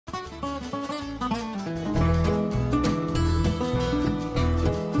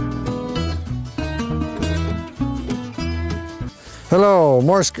Hello, I'm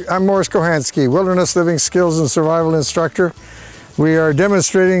Mors Kochanski, Wilderness Living Skills and Survival Instructor. We are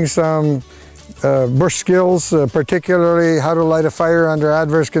demonstrating some bush skills, particularly how to light a fire under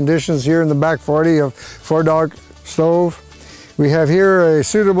adverse conditions here in the back 40 of 4-dog stove. We have here a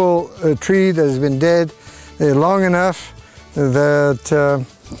suitable tree that has been dead long enough that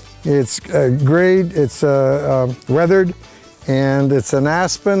it's grayed, it's weathered, and it's an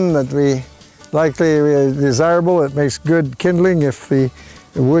aspen that we likely desirable. It makes good kindling if the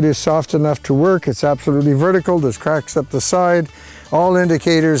wood is soft enough to work. It's absolutely vertical, there's cracks up the side, all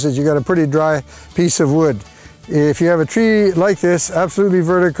indicators that you got a pretty dry piece of wood. If you have a tree like this, absolutely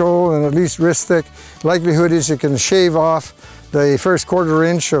vertical and at least wrist thick, likelihood is you can shave off the first 1/4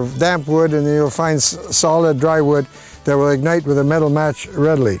 inch of damp wood and then you'll find solid dry wood that will ignite with a metal match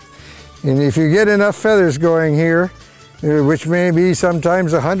readily. And if you get enough feathers going here, which may be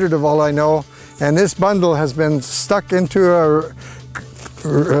sometimes 100 of all I know, and this bundle has been stuck into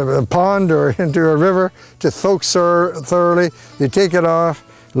a pond or into a river to soak thoroughly, you take it off,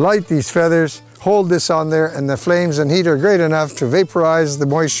 light these feathers, hold this on there, and the flames and heat are great enough to vaporize the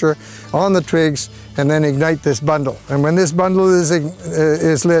moisture on the twigs and then ignite this bundle. And when this bundle is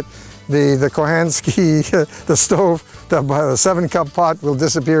lit, the Kochanski, the stove, the 7-cup pot will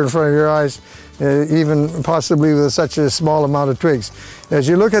disappear in front of your eyes, even possibly with such a small amount of twigs. As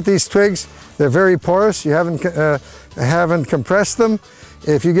you look at these twigs, they're very porous. You haven't compressed them.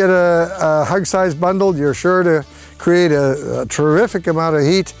 If you get a hug-sized bundle, you're sure to create a terrific amount of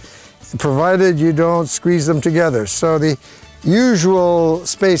heat, provided you don't squeeze them together. So the usual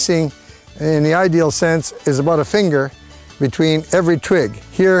spacing, in the ideal sense, is about a finger between every twig.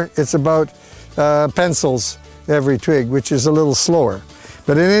 Here it's about pencils every twig, which is a little slower.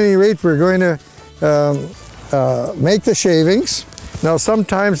 But at any rate, we're going to make the shavings. Now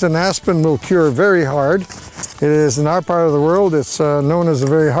sometimes an aspen will cure very hard. It is, in our part of the world, it's known as a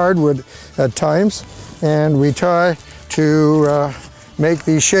very hardwood at times, and we try to make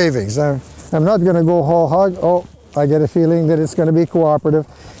these shavings. I'm not going to go whole hog. Oh, I get a feeling that it's going to be cooperative.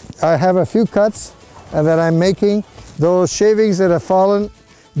 I have a few cuts that I'm making. Those shavings that have fallen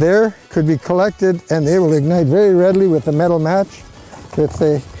there could be collected and they will ignite very readily with the metal match, with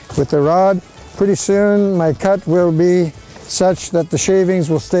the rod. Pretty soon my cut will be such that the shavings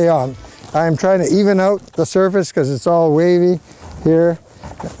will stay on. I'm trying to even out the surface because it's all wavy here.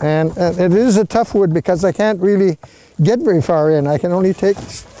 And it is a tough wood because I can't really get very far in. I can only take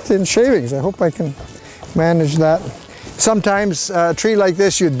thin shavings. I hope I can manage that. Sometimes a tree like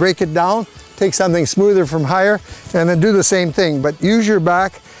this, you'd break it down, take something smoother from higher, and then do the same thing. But use your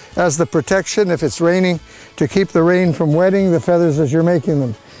back as the protection if it's raining to keep the rain from wetting the feathers as you're making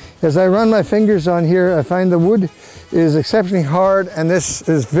them. As I run my fingers on here, I find the wood is exceptionally hard, and this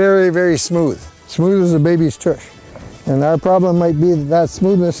is very, very smooth. Smooth as a baby's tush. And our problem might be that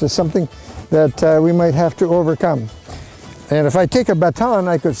smoothness is something that we might have to overcome. And if I take a baton,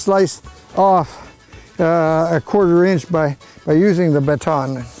 I could slice off a 1/4 inch by using the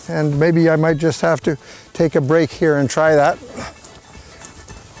baton, and maybe I might just have to take a break here and try that.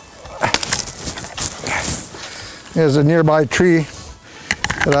 There's a nearby tree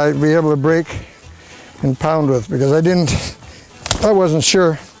that I'd be able to break and pound with, because I wasn't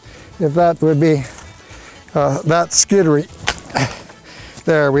sure if that would be that skiddery.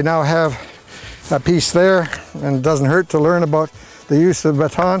 There, we now have a piece there, and it doesn't hurt to learn about the use of the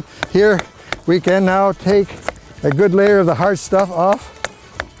baton. Here we can now take a good layer of the hard stuff off,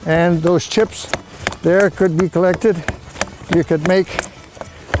 and those chips there could be collected. You could make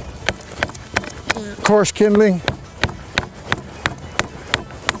coarse kindling.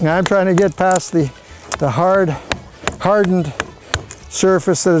 Now I'm trying to get past the hardened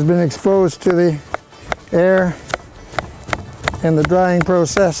surface that has been exposed to the air and the drying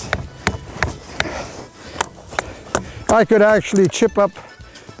process. I could actually chip up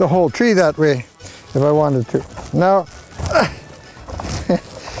the whole tree that way if I wanted to. Now,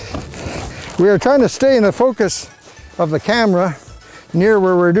 we are trying to stay in the focus of the camera near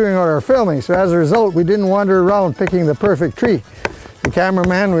where we're doing all our filming, so as a result we didn't wander around picking the perfect tree. The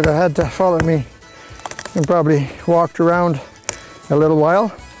cameraman would have had to follow me and probably walked around a little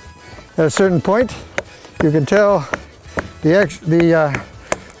while. At a certain point, you can tell the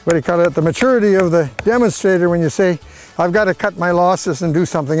maturity of the demonstrator when you say, I've got to cut my losses and do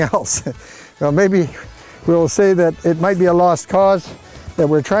something else. Well, maybe we'll say that it might be a lost cause, that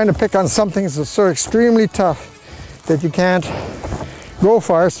we're trying to pick on something that's so extremely tough that you can't go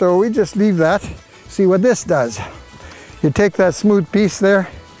far, so we just leave that, see what this does. You take that smooth piece there,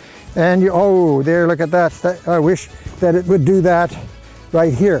 and oh, there, look at that. I wish that it would do that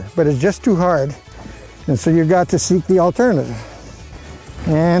right here, but it's just too hard. And so you've got to seek the alternative.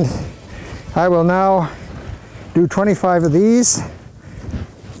 And I will now do 25 of these.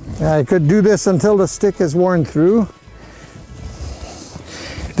 I could do this until the stick is worn through.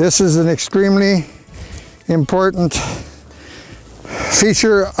 This is an extremely important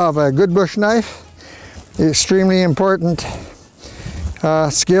feature of a good bush knife. The extremely important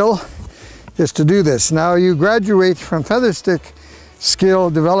skill is to do this. Now you graduate from feather stick skill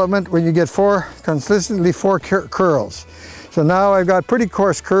development when you get consistently four curls. So now I've got pretty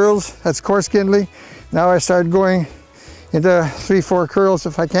coarse curls, that's coarse kindling. Now I start going into 3-4 curls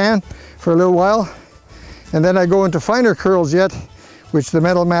if I can for a little while. And then I go into finer curls yet, which the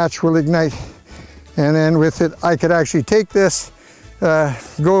metal match will ignite. And then with it, I could actually take this,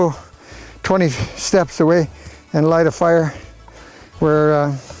 go 20 steps away and light a fire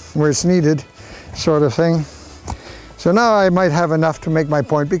where it's needed, sort of thing. So now I might have enough to make my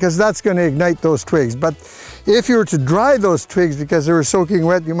point, because that's going to ignite those twigs. But if you were to dry those twigs because they were soaking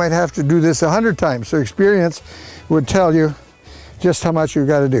wet, you might have to do this 100 times. So experience would tell you just how much you've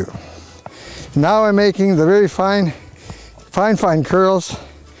got to do. Now I'm making the very fine curls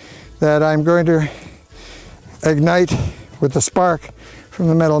that I'm going to ignite with the spark from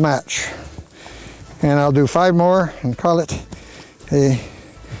the metal match. And I'll do 5 more and call it a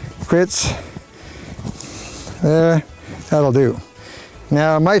quits. There, that'll do.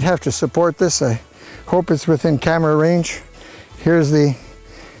 Now I might have to support this. I hope it's within camera range. Here's the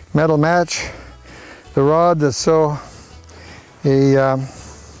metal match, the rod that's so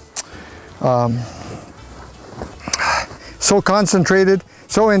concentrated,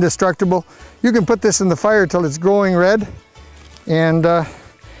 so indestructible. You can put this in the fire till it's glowing red and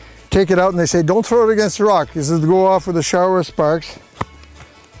take it out, and they say don't throw it against the rock because it'll go off with a shower of sparks.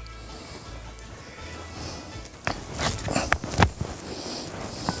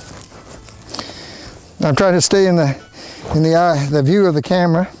 I'm trying to stay in the view of the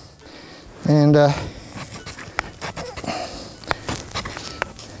camera, and I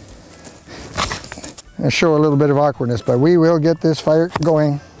show a little bit of awkwardness, but we will get this fire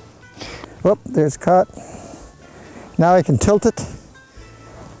going. Whoop, there's caught. Now I can tilt it.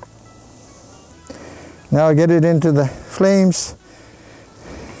 Now I get it into the flames.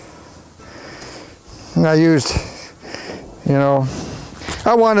 And I used, you know,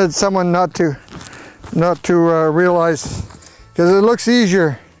 I wanted someone not to realize, because it looks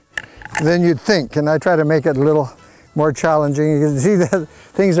easier than you'd think, and I try to make it a little more challenging. You can see that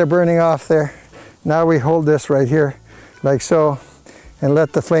things are burning off there. Now we hold this right here, like so, and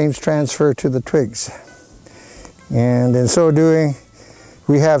let the flames transfer to the twigs. And in so doing,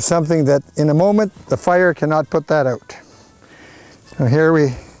 we have something that in a moment, the fire cannot put that out. So here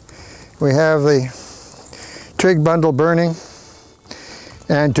we have the twig bundle burning.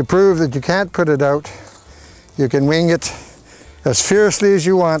 And to prove that you can't put it out, you can wing it as fiercely as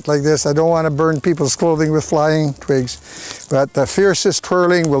you want, like this. I don't want to burn people's clothing with flying twigs, but the fiercest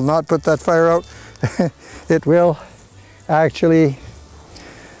twirling will not put that fire out. It will actually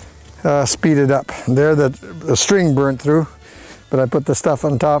speed it up. There the string burnt through, but I put the stuff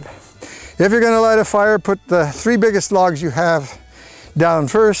on top. If you're going to light a fire, put the 3 biggest logs you have down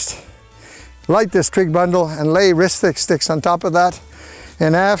first, light this twig bundle, and lay wrist thick sticks on top of that.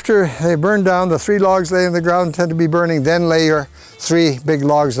 And after they burn down, the 3 logs lay in the ground tend to be burning, then lay your 3 big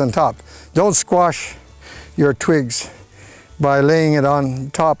logs on top. Don't squash your twigs by laying it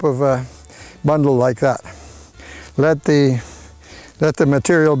on top of a bundle like that. Let the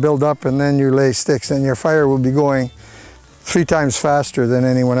material build up, and then you lay sticks, and your fire will be going 3 times faster than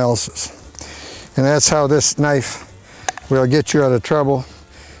anyone else's. And that's how this knife will get you out of trouble.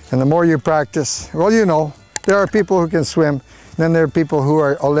 And the more you practice, well, you know, there are people who can swim. Then there are people who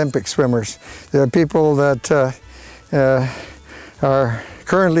are Olympic swimmers. There are people that are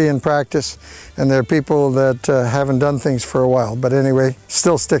currently in practice, and there are people that haven't done things for a while. But anyway,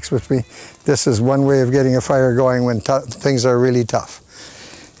 still sticks with me. This is one way of getting a fire going when things are really tough.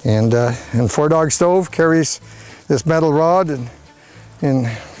 And 4-Dog Stove carries this metal rod in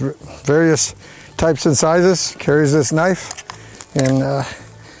various types and sizes, carries this knife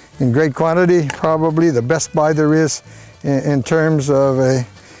in great quantity, probably the best buy there is in terms of a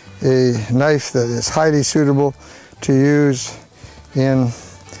knife that is highly suitable to use in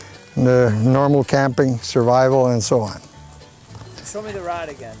the normal camping, survival, and so on. Show me the rod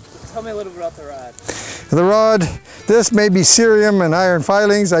again. Tell me a little bit about the rod. The rod, this may be cerium and iron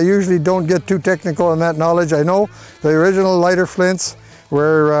filings. I usually don't get too technical on that knowledge. I know the original lighter flints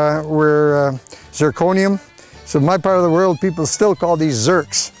were zirconium. So in my part of the world, people still call these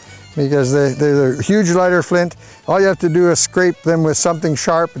zirks, because they're a huge lighter flint. All you have to do is scrape them with something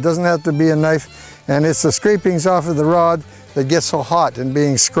sharp. It doesn't have to be a knife. And it's the scrapings off of the rod that gets so hot and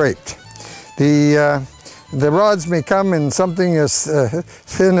being scraped. The rods may come in something as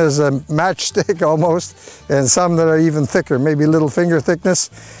thin as a matchstick almost, and some that are even thicker, maybe little finger thickness.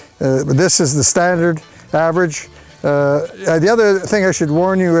 But this is the standard average. The other thing I should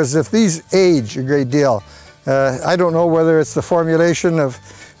warn you is if these age a great deal, I don't know whether it's the formulation of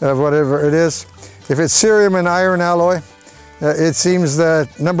whatever it is. If it's cerium and iron alloy, it seems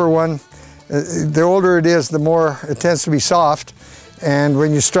that number one, the older it is, the more it tends to be soft. And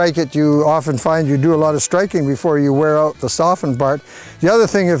when you strike it, you often find you do a lot of striking before you wear out the softened part. The other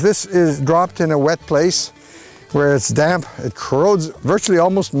thing, if this is dropped in a wet place where it's damp, it corrodes, virtually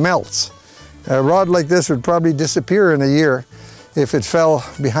almost melts. A rod like this would probably disappear in a year if it fell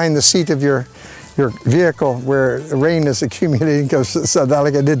behind the seat of your vehicle where rain is accumulating, because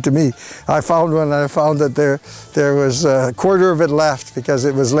like it did to me. I found one and I found that there was a quarter of it left because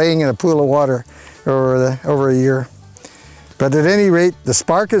it was laying in a pool of water over a year. But at any rate, the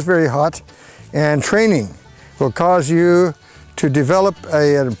spark is very hot, and training will cause you to develop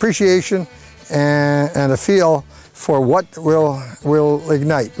an appreciation and a feel for what will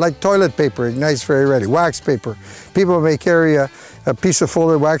ignite. Like toilet paper ignites very readily, wax paper. People may carry a piece of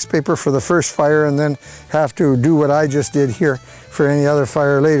folded wax paper for the first fire and then have to do what I just did here for any other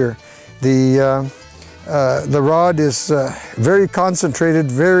fire later. The rod is very concentrated,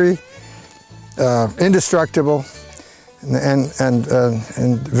 very indestructible, and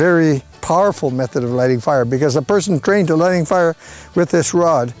very powerful method of lighting fire, because a person trained to lighting fire with this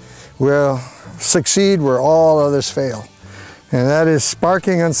rod will succeed where all others fail. And that is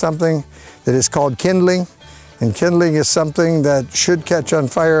sparking on something that is called kindling. And kindling is something that should catch on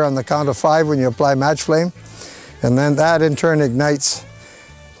fire on the count of 5 when you apply match flame. And then that in turn ignites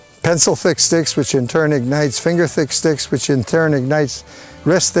pencil thick sticks, which in turn ignites finger thick sticks, which in turn ignites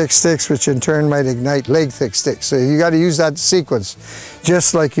wrist thick sticks, which in turn might ignite leg thick sticks. So you got to use that sequence,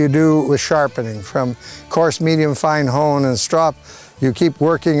 just like you do with sharpening. From coarse, medium, fine, hone, and strop, you keep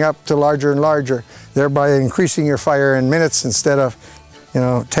working up to larger and larger, thereby increasing your fire in minutes instead of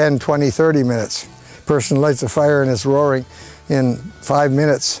 10, 20, 30 minutes. Person lights a fire and it's roaring in 5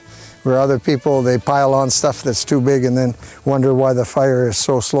 minutes, where other people, they pile on stuff that's too big and then wonder why the fire is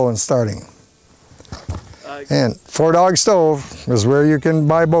so slow in starting. And 4 Dog Stove is where you can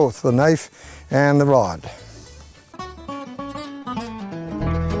buy both the knife and the rod.